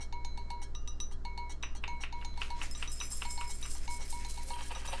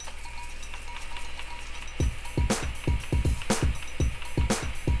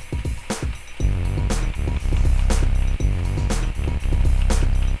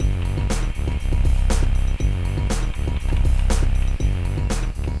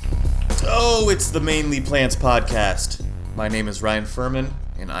it's the Mainly Plants podcast. My name is Ryan Furman,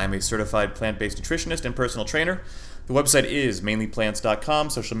 and I'm a certified plant-based nutritionist and personal trainer. The website is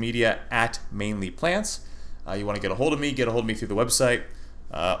mainlyplants.com, social media at mainlyplants. You want to get a hold of me through the website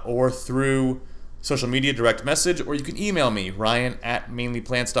or through social media, direct message, or you can email me, ryan at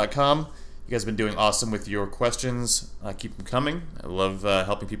mainlyplants.com. You guys have been doing awesome with your questions. Keep them coming. I love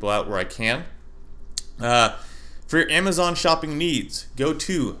helping people out where I can. For your Amazon shopping needs, go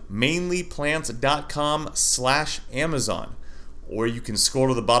to mainlyplants.com/Amazon, or you can scroll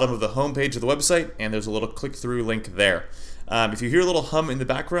to the bottom of the homepage of the website, and there's a little click-through link there. If you hear a little hum in the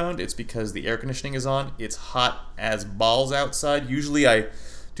background, it's because the air conditioning is on. It's hot as balls outside. Usually I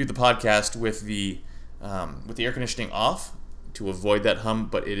do the podcast with the air conditioning off to avoid that hum,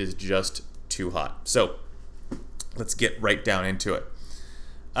 but it is just too hot. So let's get right down into it.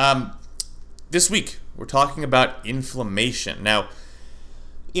 This week, we're talking about inflammation. Now,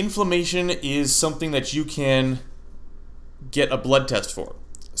 inflammation is something that you can get a blood test for.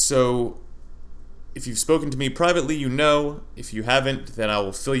 So, if you've spoken to me privately, you know. If you haven't, then I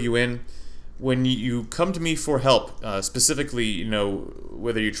will fill you in. When you come to me for help, specifically,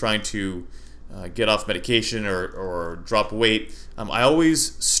 whether you're trying to get off medication or drop weight, I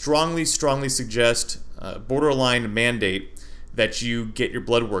always strongly suggest, borderline mandate, that you get your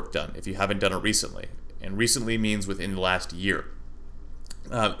blood work done if you haven't done it recently. And recently means within the last year.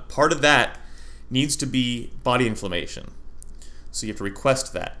 Part of that needs to be body inflammation. So you have to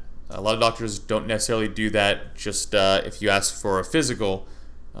request that. A lot of doctors don't necessarily do that. Just if you ask for a physical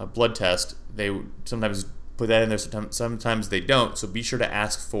blood test, they sometimes put that in there, sometimes they don't. So be sure to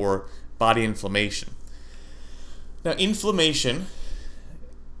ask for body inflammation. Now, inflammation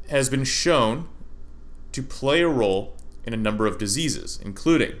has been shown to play a role in a number of diseases,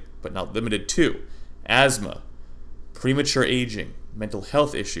 including, but not limited to, asthma, premature aging, mental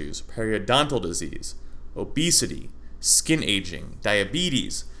health issues, periodontal disease, obesity, skin aging,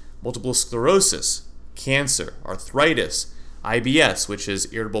 diabetes, multiple sclerosis, cancer, arthritis, IBS, which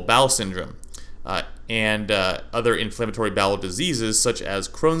is irritable bowel syndrome, and other inflammatory bowel diseases such as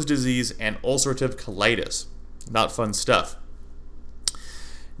Crohn's disease and ulcerative colitis. Not fun stuff.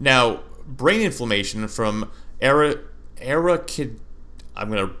 Now, brain inflammation from I'm going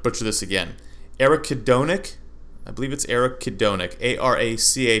to butcher this again. Arachidonic, I believe it's arachidonic,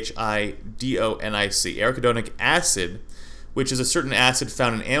 ARACHIDONIC, arachidonic acid, which is a certain acid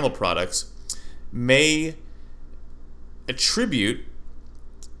found in animal products, may attribute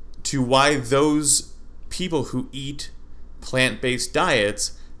to why those people who eat plant-based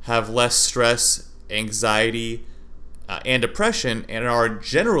diets have less stress, anxiety, and depression, and are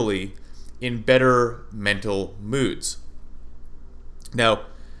generally in better mental moods. Now,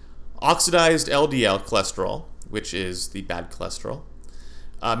 oxidized LDL cholesterol, which is the bad cholesterol,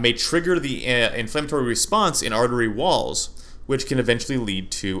 may trigger the inflammatory response in artery walls, which can eventually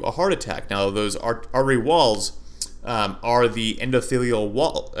lead to a heart attack. Now, those artery walls are the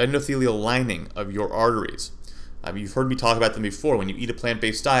endothelial lining of your arteries. You've heard me talk about them before. When you eat a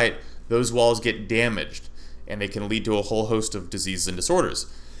plant-based diet, those walls get damaged, and they can lead to a whole host of diseases and disorders,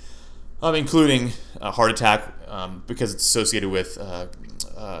 including a heart attack because it's associated with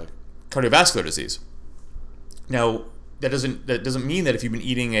cardiovascular disease. Now, that doesn't mean that if you've been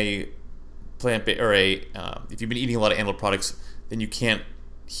eating if you've been eating a lot of animal products, then you can't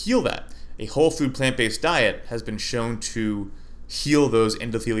heal that. A whole food plant-based diet has been shown to heal those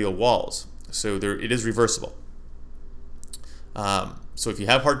endothelial walls, so it is reversible. So if you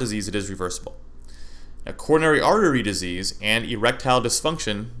have heart disease, it is reversible. Now, coronary artery disease and erectile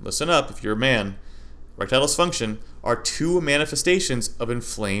dysfunction, listen up if you're a man, erectile dysfunction are two manifestations of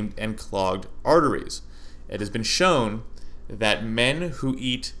inflamed and clogged arteries. It has been shown that men who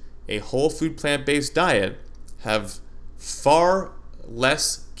eat a whole food plant-based diet have far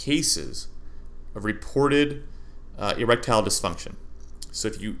less cases of reported erectile dysfunction. So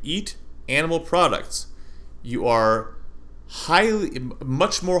if you eat animal products, you are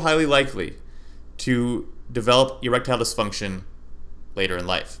much more highly likely to develop erectile dysfunction later in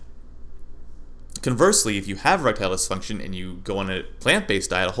life. Conversely, if you have erectile dysfunction and you go on a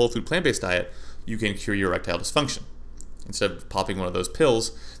plant-based diet, a whole food plant-based diet, you can cure your erectile dysfunction. Instead of popping one of those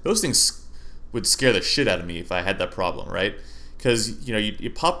pills, those things would scare the shit out of me if I had that problem, right? Because,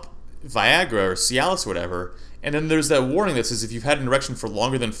 you pop Viagra or Cialis or whatever, and then there's that warning that says if you've had an erection for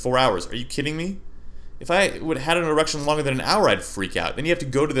longer than 4 hours. Are you kidding me? If I would have had an erection longer than an hour, I'd freak out. Then you have to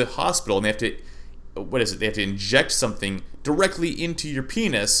go to the hospital and they have to inject something directly into your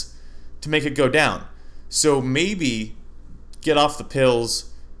penis to make it go down. So maybe get off the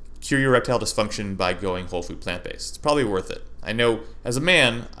pills, cure your erectile dysfunction by going whole food plant-based. It's probably worth it. I know as a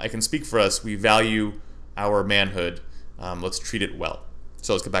man, I can speak for us, we value our manhood. Let's treat it well.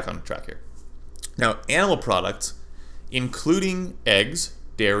 So let's get back on track here. Now, animal products, including eggs,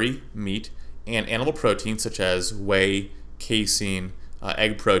 dairy, meat, and animal protein such as whey, casein,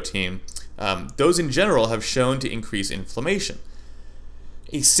 egg protein, those in general have shown to increase inflammation.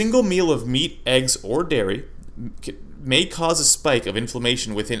 A single meal of meat, eggs, or dairy may cause a spike of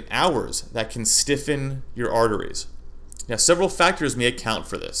inflammation within hours that can stiffen your arteries. Now, several factors may account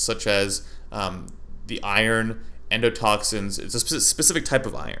for this, such as the iron, endotoxins, it's a specific type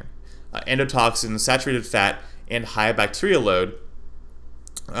of iron, endotoxins, saturated fat, and high bacterial load,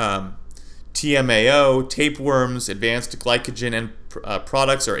 TMAO, tapeworms, advanced glycogen and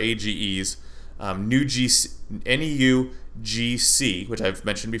products or AGEs, NEUGC, which I've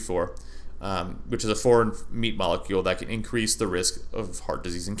mentioned before, which is a foreign meat molecule that can increase the risk of heart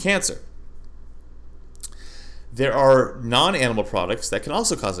disease and cancer. There are non-animal products that can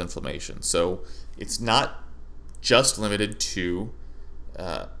also cause inflammation, so it's not just limited to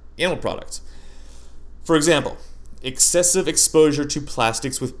animal products. For example, excessive exposure to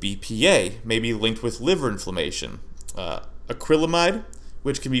plastics with BPA may be linked with liver inflammation. Acrylamide,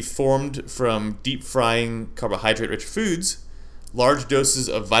 which can be formed from deep frying carbohydrate-rich foods, large doses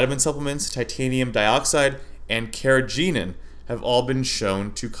of vitamin supplements, titanium dioxide, and carrageenan have all been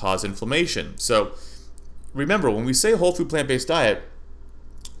shown to cause inflammation. So remember, when we say whole food plant-based diet,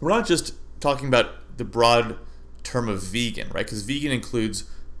 we're not just talking about the broad term of vegan, right? Because vegan includes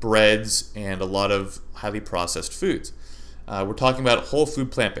breads and a lot of highly processed foods. We're talking about whole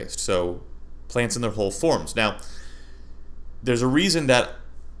food plant-based, so plants in their whole forms. Now, there's a reason that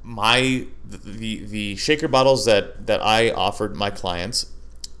the shaker bottles that I offered my clients,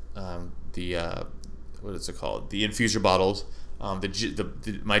 what is it called? The infuser bottles,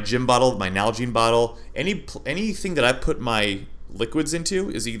 my gym bottle, my Nalgene bottle, anything that I put my liquids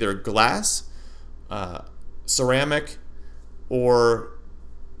into is either glass, ceramic, or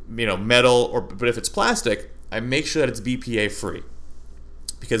metal, but if it's plastic, I make sure that it's BPA free,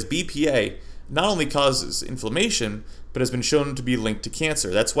 because BPA not only causes inflammation but has been shown to be linked to cancer.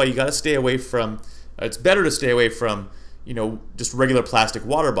 That's why you got to stay away from. It's better to stay away from just regular plastic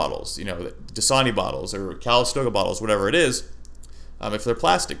water bottles, Dasani bottles or Calistoga bottles, whatever it is, if they're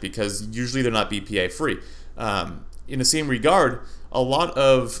plastic, because usually they're not BPA free. In the same regard, a lot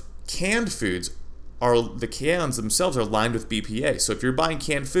of canned foods the cans themselves are lined with BPA. So if you're buying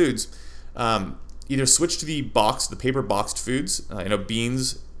canned foods, either switch to the paper boxed foods.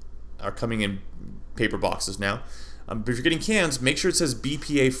 Beans are coming in paper boxes now. But if you're getting cans, make sure it says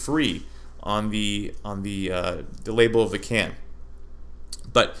BPA free on the label of the can.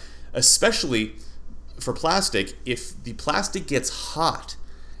 But especially for plastic, if the plastic gets hot,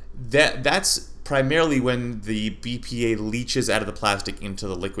 that's primarily when the BPA leaches out of the plastic into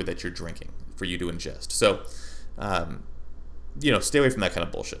the liquid that you're drinking for you to ingest. So, stay away from that kind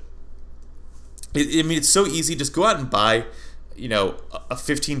of bullshit. It's so easy. Just go out and buy, a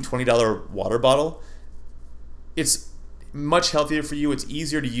 $15, $20 water bottle. It's much healthier for you. It's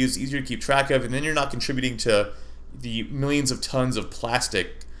easier to use, easier to keep track of, and then you're not contributing to the millions of tons of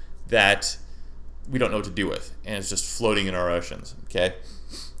plastic that we don't know what to do with, and it's just floating in our oceans. Okay.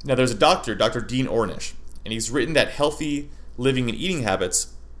 Now, there's a doctor, Dr. Dean Ornish, and he's written that healthy living and eating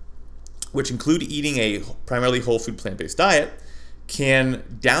habits, which include eating a primarily whole food plant-based diet, can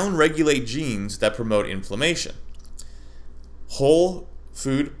downregulate genes that promote inflammation. Whole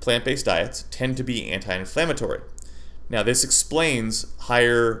food plant-based diets tend to be anti-inflammatory. Now, this explains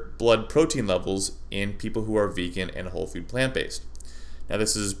higher blood protein levels in people who are vegan and whole food plant-based. Now,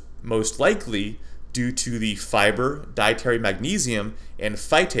 this is most likely due to the fiber, dietary magnesium, and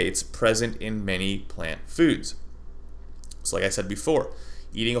phytates present in many plant foods. So like I said before,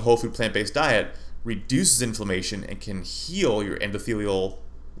 eating a whole food plant-based diet reduces inflammation and can heal your endothelial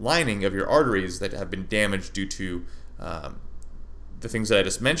lining of your arteries that have been damaged due to the things that I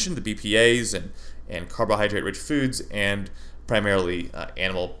just mentioned, the BPAs and carbohydrate-rich foods, and primarily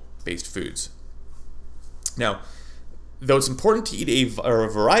animal-based foods. Now, though it's important to eat a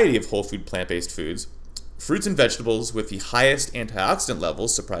variety of whole food plant-based foods, fruits and vegetables with the highest antioxidant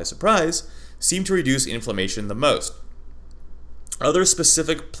levels, surprise, surprise, seem to reduce inflammation the most. Other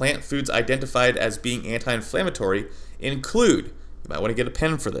specific plant foods identified as being anti-inflammatory include, you might want to get a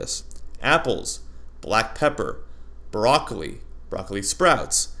pen for this, apples, black pepper, broccoli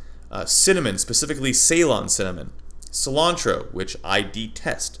sprouts, cinnamon, specifically Ceylon cinnamon, cilantro, which I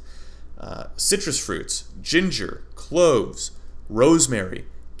detest, citrus fruits, ginger, cloves, rosemary,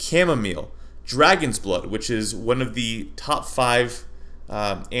 chamomile, dragon's blood, which is one of the top 5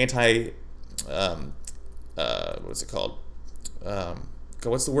 anti, what's it called?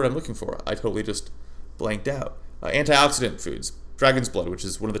 What's the word I'm looking for? I totally just blanked out. Antioxidant foods. Dragon's blood, which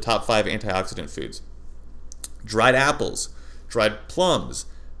is one of the top 5 antioxidant foods. Dried apples, dried plums,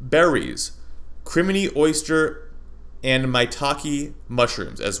 berries, crimini oyster, and maitake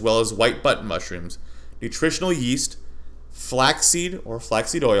mushrooms, as well as white button mushrooms, nutritional yeast, flaxseed or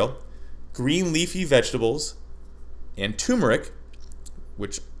flaxseed oil, green leafy vegetables, and turmeric,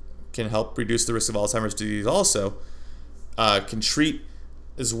 which can help reduce the risk of Alzheimer's disease also, can treat,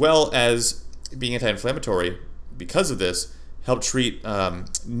 as well as being anti-inflammatory because of this, help treat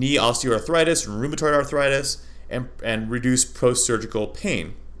knee osteoarthritis and rheumatoid arthritis and reduce post-surgical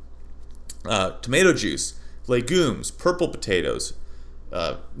pain. Tomato juice, legumes, purple potatoes,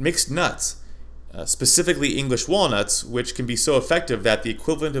 mixed nuts, specifically English walnuts, which can be so effective that the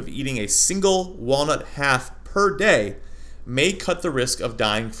equivalent of eating a single walnut half per day may cut the risk of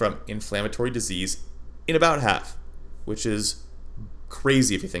dying from inflammatory disease in about half, which is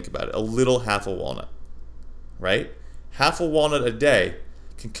crazy if you think about it. A little half a walnut, right? Half a walnut a day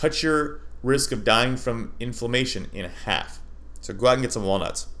can cut your risk of dying from inflammation in half. So go out and get some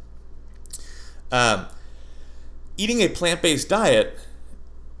walnuts. Eating a plant-based diet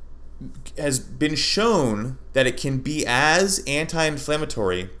has been shown that it can be as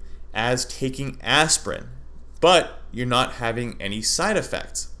anti-inflammatory as taking aspirin, but you're not having any side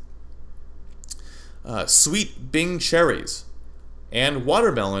effects. Sweet Bing cherries and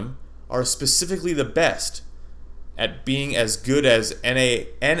watermelon are specifically the best at being as good as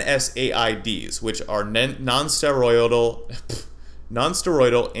NSAIDs, which are non-steroidal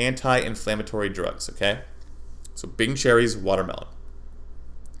anti-inflammatory drugs, okay? So Bing cherries, watermelon.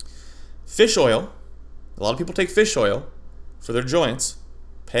 Fish oil. A lot of people take fish oil for their joints.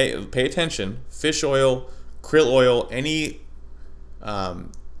 Pay attention. Fish oil, krill oil, any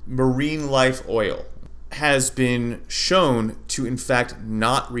marine life oil has been shown to in fact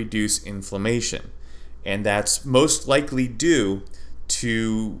not reduce inflammation. And that's most likely due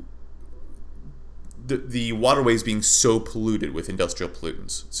to the waterways being so polluted with industrial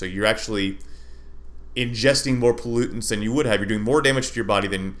pollutants. So you're actually ingesting more pollutants than you would have. You're doing more damage to your body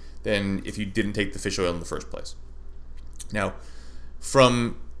than if you didn't take the fish oil in the first place. Now,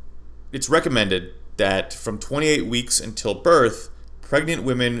 it's recommended that from 28 weeks until birth, pregnant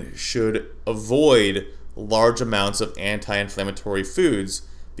women should avoid large amounts of anti-inflammatory foods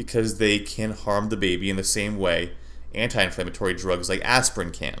because they can harm the baby in the same way anti-inflammatory drugs like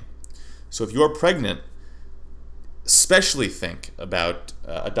aspirin can. So if you're pregnant, especially think about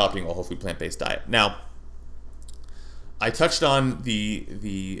adopting a whole food plant-based diet. Now, I touched on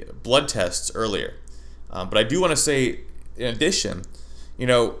the blood tests earlier, but I do want to say, in addition,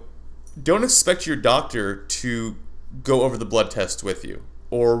 don't expect your doctor to go over the blood tests with you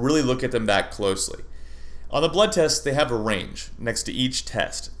or really look at them that closely. On the blood tests, they have a range next to each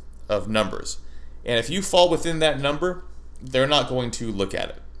test of numbers. And if you fall within that number, they're not going to look at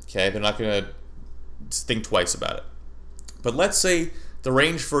it. Okay? They're not going to think twice about it. But let's say the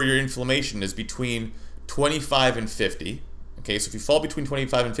range for your inflammation is between 25 and 50. Okay, so if you fall between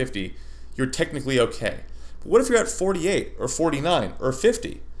 25 and 50, you're technically okay. But what if you're at 48 or 49 or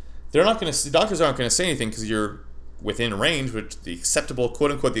 50? The doctors aren't going to say anything because you're within range, which the acceptable,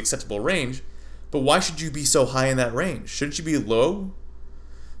 quote unquote, the acceptable range. But why should you be so high in that range? Shouldn't you be low?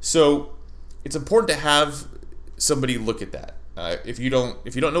 So it's important to have somebody look at that. If you don't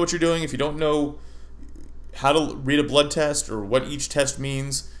know what you're doing, if you don't know how to read a blood test or what each test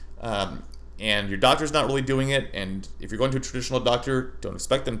means, and your doctor's not really doing it, and if you're going to a traditional doctor, don't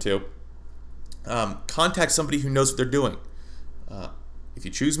expect them to, contact somebody who knows what they're doing. If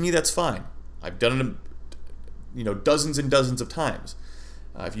you choose me, that's fine. I've done it, dozens and dozens of times.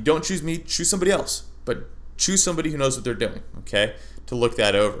 If you don't choose me, choose somebody else. But choose somebody who knows what they're doing, okay, to look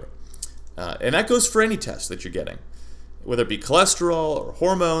that over. And that goes for any test that you're getting. Whether it be cholesterol or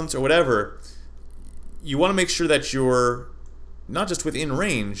hormones or whatever, you want to make sure that you're not just within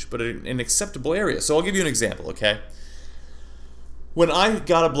range, but in an acceptable area. So I'll give you an example, okay? When I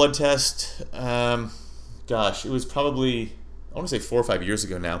got a blood test, it was probably, I want to say 4 or 5 years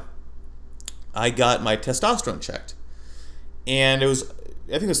ago now, I got my testosterone checked. And I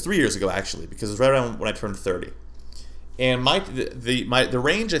think it was 3 years ago actually, because it was right around when I turned 30. And the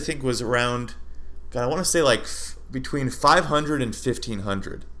range I think was around, I want to say like between 500 and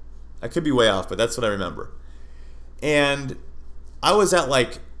 1500. I could be way off, but that's what I remember. And I was at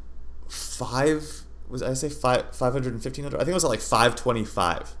like 500 and 1500? I think it was at like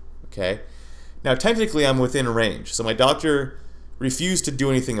 525, okay? Now technically I'm within range, so my doctor refused to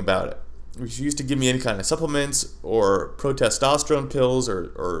do anything about it. refused to give me any kind of supplements or protestosterone pills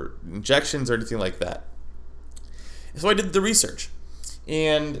or injections or anything like that. So I did the research,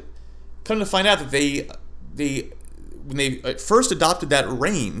 and come to find out that they when they first adopted that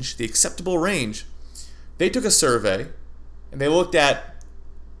range, the acceptable range, they took a survey and they looked at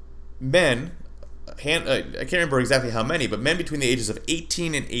men. I can't remember exactly how many, but men between the ages of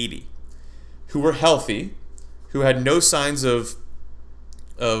 18 and 80 who were healthy, who had no signs of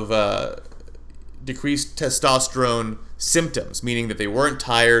decreased testosterone symptoms, meaning that they weren't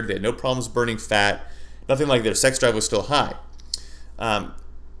tired, they had no problems burning fat, nothing like their sex drive was still high.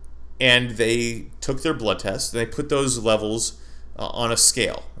 And they took their blood tests, and they put those levels on a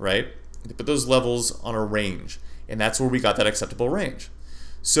scale, right? They put those levels on a range, and that's where we got that acceptable range.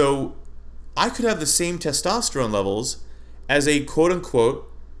 So I could have the same testosterone levels as a quote-unquote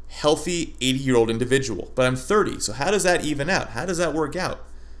healthy 80-year-old individual, but I'm 30, so how does that even out? How does that work out?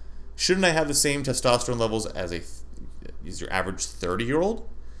 Shouldn't I have the same testosterone levels as your average 30-year-old?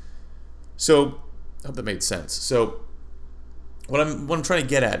 So I hope that made sense. So what I'm trying to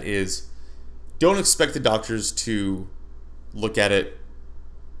get at is, don't expect the doctors to look at it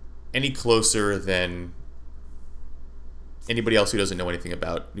any closer than anybody else who doesn't know anything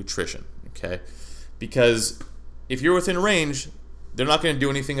about nutrition, okay? Because if you're within range, they're not going to do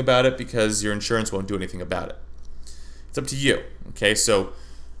anything about it because your insurance won't do anything about it. It's up to you, okay? So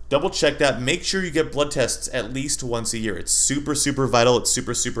double check that. Make sure you get blood tests at least once a year. It's super, super vital. It's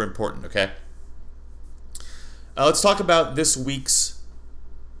super, super important, okay? Let's talk about this week's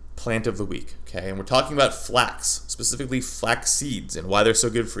plant of the week, okay? And we're talking about flax, specifically flax seeds, and why they're so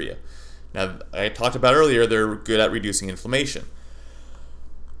good for you. Now, I talked about earlier, they're good at reducing inflammation.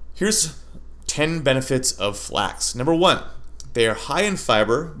 Here's 10 benefits of flax. Number 1, they are high in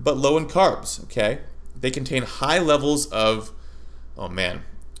fiber but low in carbs, okay? They contain high levels of,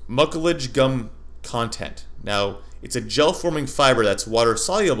 mucilage gum content. Now, it's a gel-forming fiber that's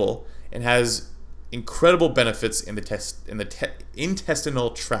water-soluble and has incredible benefits in the intestinal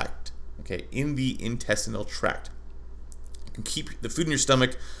tract. Okay, in the intestinal tract. You can keep the food in your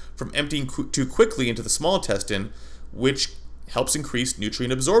stomach from emptying too quickly into the small intestine, which helps increase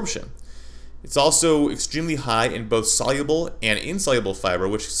nutrient absorption. It's also extremely high in both soluble and insoluble fiber,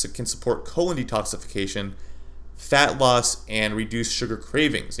 which can support colon detoxification, fat loss, and reduce sugar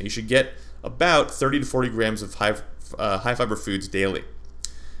cravings. And you should get about 30 to 40 grams of high fiber foods daily.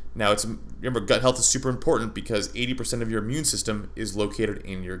 Now, remember, gut health is super important because 80% of your immune system is located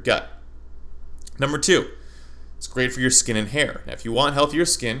in your gut. Number 2, it's great for your skin and hair. Now, if you want healthier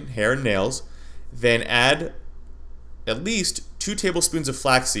skin, hair, and nails, then add at least 2 tablespoons of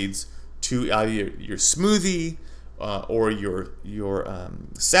flax seeds to either your smoothie or your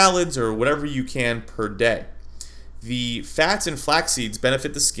salads or whatever you can per day. The fats in flax seeds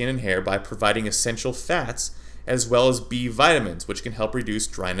benefit the skin and hair by providing essential fats as well as B vitamins, which can help reduce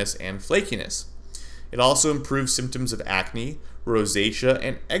dryness and flakiness. It also improves symptoms of acne, rosacea,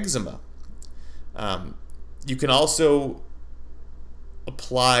 and eczema. You can also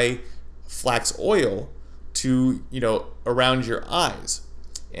apply flax oil to, around your eyes,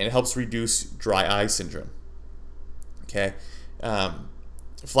 and it helps reduce dry eye syndrome. Okay,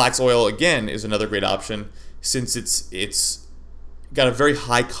 flax oil again is another great option since it's got a very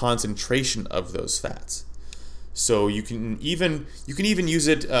high concentration of those fats. So you can even use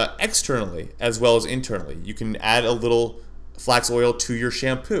it externally as well as internally. You can add a little flax oil to your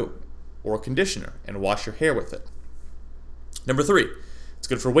shampoo or conditioner and wash your hair with it. Number 3, it's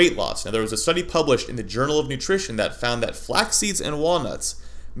good for weight loss. Now, there was a study published in the Journal of Nutrition that found that flax seeds and walnuts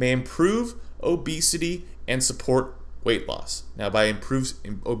may improve obesity and support weight loss. Now, by improve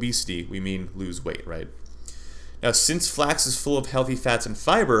obesity, we mean lose weight, right? Now, since flax is full of healthy fats and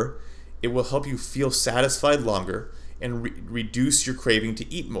fiber, it will help you feel satisfied longer and reduce your craving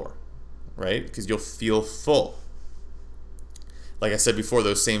to eat more, right? Because you'll feel full. Like I said before,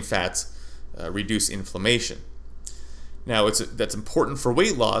 those same fats reduce inflammation. Now, that's important for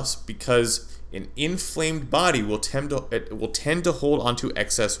weight loss because an inflamed body will tend to hold onto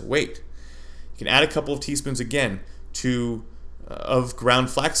excess weight. You can add a couple of teaspoons again of ground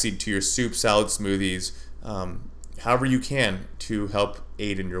flaxseed to your soup, salad, smoothies, however you can to help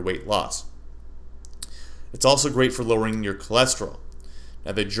aid in your weight loss. It's also great for lowering your cholesterol.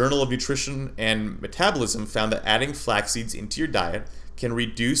 Now, the Journal of Nutrition and Metabolism found that adding flax seeds into your diet can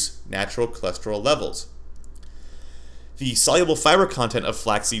reduce natural cholesterol levels. The soluble fiber content of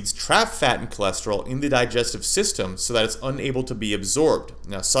flax seeds trap fat and cholesterol in the digestive system so that it's unable to be absorbed.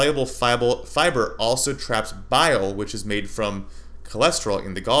 Now, soluble fiber also traps bile, which is made from cholesterol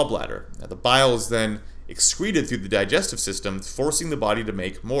in the gallbladder. Now, the bile is then excreted through the digestive system, forcing the body to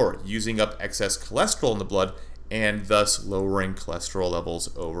make more, using up excess cholesterol in the blood and thus lowering cholesterol levels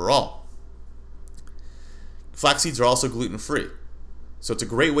overall. Flax seeds are also gluten-free, so it's a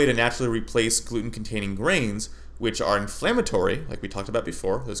great way to naturally replace gluten-containing grains, which are inflammatory, like we talked about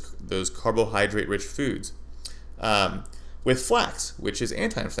before, those carbohydrate-rich foods, with flax, which is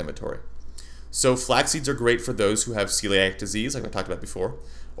anti-inflammatory. So flax seeds are great for those who have celiac disease, like I talked about before,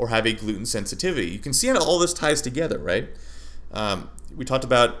 or have a gluten sensitivity. You can see how all this ties together, right? We talked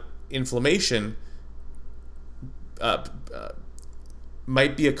about inflammation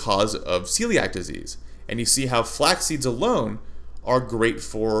might be a cause of celiac disease. And you see how flax seeds alone are great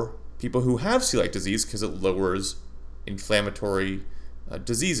for people who have celiac disease because it lowers inflammatory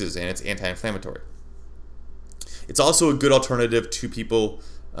diseases and it's anti-inflammatory. It's also a good alternative to people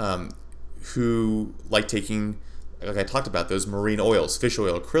who like taking, like I talked about, those marine oils, fish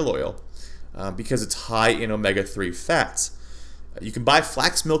oil, krill oil, because it's high in omega-3 fats. You can buy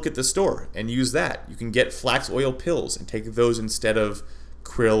flax milk at the store and use that. You can get flax oil pills and take those instead of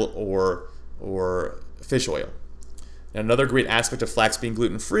krill or fish oil. Now, another great aspect of flax being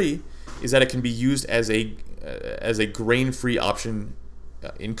gluten-free is that it can be used as a grain-free option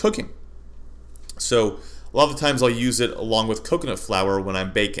in cooking. So a lot of the times I'll use it along with coconut flour when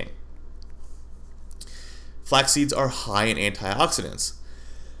I'm baking. Flax seeds are high in antioxidants.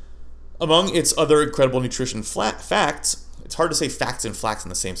 Among its other incredible nutrition facts, it's hard to say facts and flax in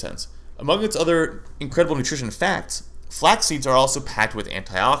the same sense. Among its other incredible nutrition facts, flax seeds are also packed with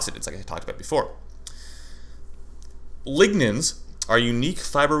antioxidants, like I talked about before. Lignans are unique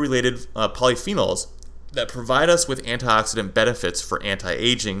fiber-related polyphenols that provide us with antioxidant benefits for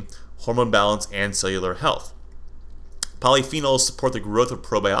anti-aging, hormone balance, and cellular health. Polyphenols support the growth of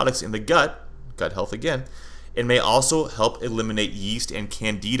probiotics in the gut health again, and may also help eliminate yeast and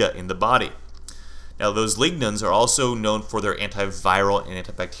candida in the body. Now, those lignans are also known for their antiviral and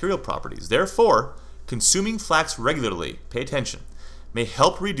antibacterial properties. Therefore, consuming flax regularly, pay attention, may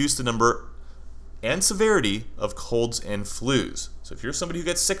help reduce the number and severity of colds and flus. So if you're somebody who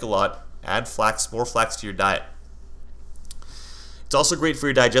gets sick a lot, add more flax to your diet. It's also great for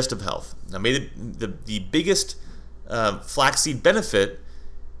your digestive health. Now, maybe the biggest flaxseed benefit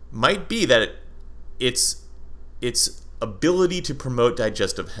might be that its ability to promote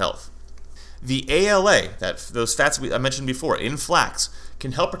digestive health. The ALA, those fats I mentioned before, in flax,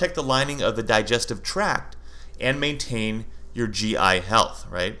 can help protect the lining of the digestive tract and maintain your GI health,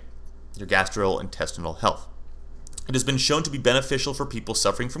 right? Your gastrointestinal health. It has been shown to be beneficial for people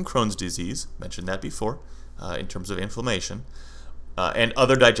suffering from Crohn's disease, mentioned that before, in terms of inflammation, and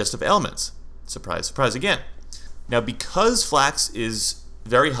other digestive ailments. Surprise, surprise again. Now, because flax is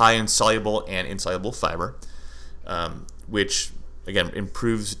very high in soluble and insoluble fiber, which, again,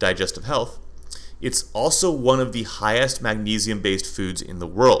 improves digestive health, it's also one of the highest magnesium-based foods in the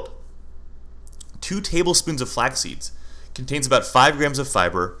world. 2 tablespoons of flax seeds contains about 5 grams of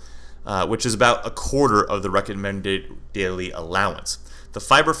fiber, which is about a quarter of the recommended daily allowance. The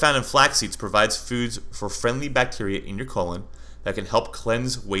fiber found in flax seeds provides foods for friendly bacteria in your colon that can help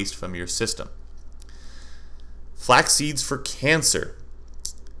cleanse waste from your system. Flax seeds for cancer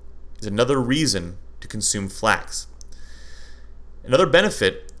is another reason to consume flax. Another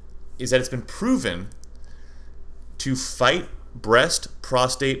benefit is that it's been proven to fight breast,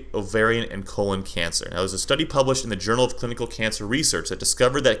 prostate, ovarian, and colon cancer. Now, there's a study published in the Journal of Clinical Cancer Research that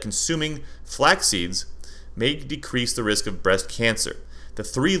discovered that consuming flax seeds may decrease the risk of breast cancer. The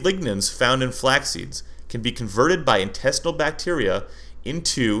 3 lignans found in flax seeds can be converted by intestinal bacteria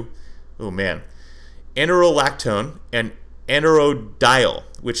into, anorolactone and anurodiol,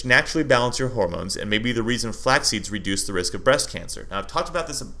 which naturally balance your hormones and may be the reason flax seeds reduce the risk of breast cancer. Now, I've talked about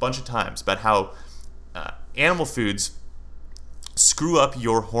this a bunch of times, about how animal foods screw up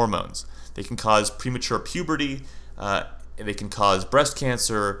your hormones. They can cause premature puberty, they can cause breast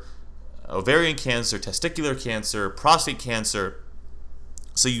cancer, ovarian cancer, testicular cancer, prostate cancer.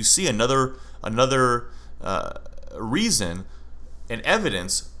 So you see another reason and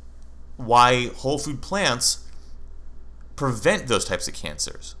evidence why whole food plants prevent those types of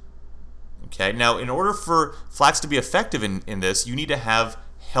cancers. Okay, now in order for flax to be effective in this, you need to have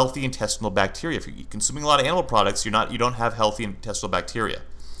healthy intestinal bacteria. If you're consuming a lot of animal products, you don't have healthy intestinal bacteria.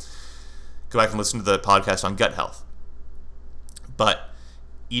 Go back and listen to the podcast on gut health. But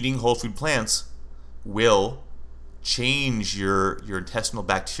eating whole food plants will change your intestinal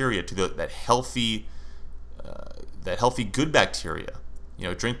bacteria to that healthy good bacteria.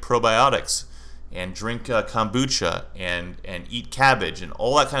 Drink probiotics and drink kombucha and eat cabbage and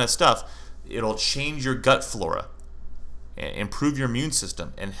all that kind of stuff. It'll change your gut flora. improve your immune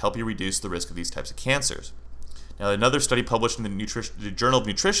system, and help you reduce the risk of these types of cancers. Now, another study published in the Journal of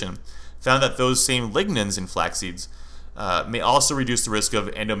Nutrition found that those same lignans in flax seeds may also reduce the risk of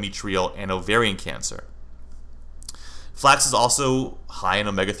endometrial and ovarian cancer. Flax is also high in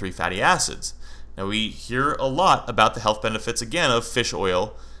omega-3 fatty acids. Now, we hear a lot about the health benefits, again, of fish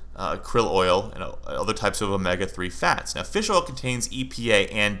oil, krill oil, and other types of omega-3 fats. Now, fish oil contains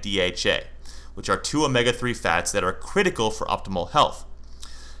EPA and DHA, which are two omega-3 fats that are critical for optimal health.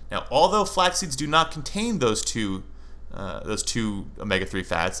 Now, although flax seeds do not contain those two omega-3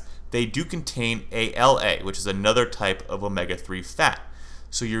 fats, they do contain ALA, which is another type of omega-3 fat.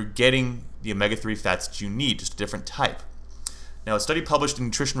 So you're getting the omega-3 fats that you need, just a different type. Now, a study published in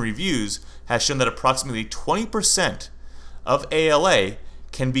Nutrition Reviews has shown that approximately 20% of ALA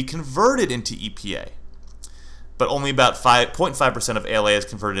can be converted into EPA, but only about 0.5% of ALA is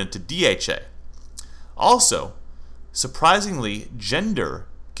converted into DHA. Also, surprisingly, gender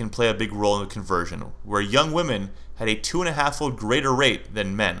can play a big role in the conversion, where young women had a 2.5-fold greater rate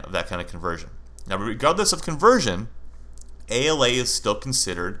than men of that kind of conversion. Now, regardless of conversion, ALA is still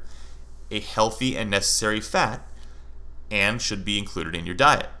considered a healthy and necessary fat and should be included in your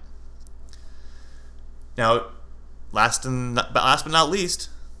diet. Now, last but not least,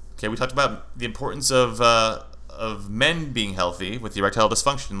 okay, we talked about the importance of men being healthy with erectile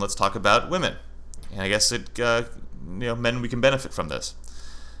dysfunction. Let's talk about women, and I guess men, we can benefit from this.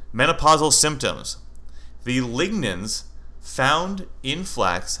 Menopausal symptoms. The lignans found in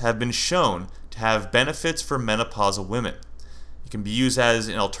flax have been shown to have benefits for menopausal women. It can be used as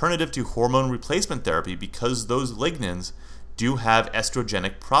an alternative to hormone replacement therapy because those lignans do have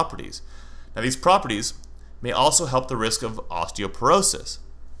estrogenic properties. Now, these properties may also help the risk of osteoporosis.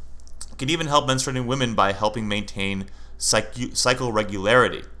 It can even help menstruating women by helping maintain cycle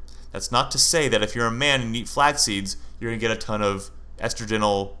regularity. That's not to say that if you're a man and eat flax seeds, you're going to get a ton of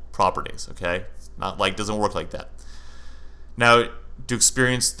estrogenal properties, okay? Doesn't work like that. Now, to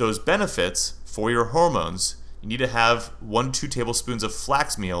experience those benefits for your hormones, you need to have 1 to 2 tablespoons of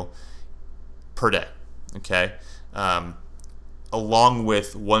flax meal per day, okay? Along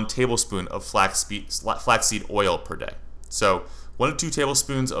with 1 tablespoon of flaxseed oil per day. So 1 to 2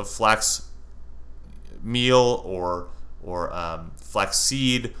 tablespoons of flax meal or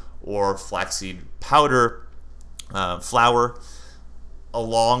flaxseed or flaxseed powder, flour,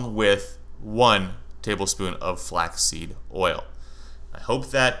 along with 1 tablespoon of flaxseed oil. I hope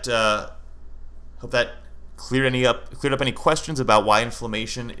that cleared up any questions about why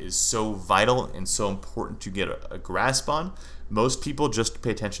inflammation is so vital and so important to get a grasp on. Most people just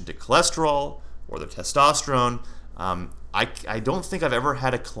pay attention to cholesterol or their testosterone. I don't think I've ever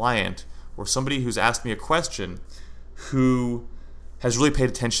had a client or somebody who's asked me a question who has really paid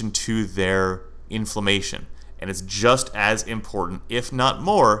attention to their inflammation. And it's just as important, if not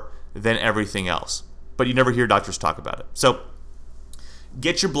more, than everything else. But you never hear doctors talk about it. So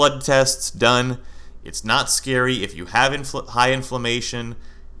get your blood tests done. It's not scary. If you have high inflammation,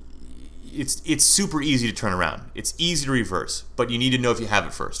 it's super easy to turn around. It's easy to reverse, but you need to know if you have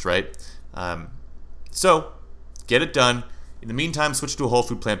it first, right? So get it done. In the meantime, switch to a whole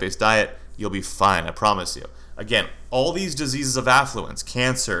food plant-based diet. You'll be fine, I promise you. Again, all these diseases of affluence,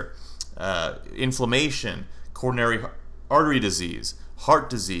 cancer, inflammation, coronary artery disease, heart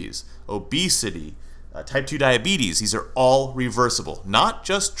disease, obesity, type 2 diabetes, these are all reversible. Not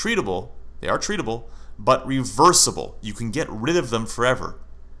just treatable, they are treatable, but reversible. You can get rid of them forever.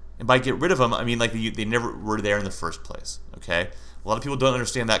 And by get rid of them, I mean they never were there in the first place, okay? A lot of people don't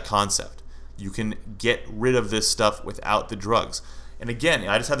understand that concept. You can get rid of this stuff without the drugs. And again,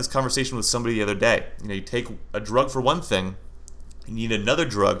 I just had this conversation with somebody the other day. You take a drug for one thing, you need another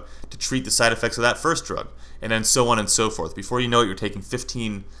drug to treat the side effects of that first drug, and then so on and so forth. Before you know it, you're taking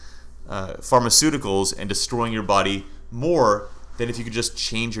 15 pharmaceuticals and destroying your body more than if you could just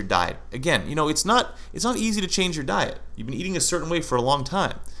change your diet. Again, it's not easy to change your diet. You've been eating a certain way for a long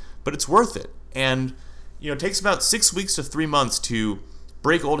time, but it's worth it. And it takes about 6 weeks to 3 months to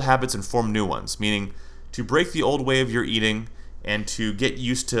break old habits and form new ones, meaning to break the old way of your eating and to get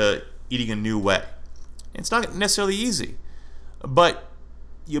used to eating a new way. It's not necessarily easy, but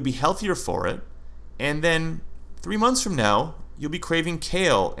you'll be healthier for it, and then 3 months from now, you'll be craving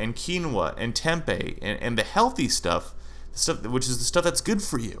kale and quinoa and tempeh and the healthy stuff, which is the stuff that's good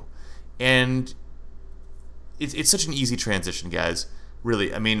for you. And it's such an easy transition, guys.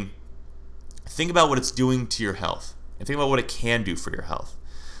 Really, I mean, think about what it's doing to your health, and think about what it can do for your health.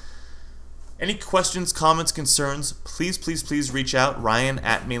 Any questions, comments, concerns, please reach out,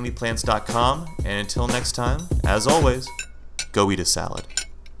 Ryan@mainlyplants.com. And until next time, as always, go eat a salad.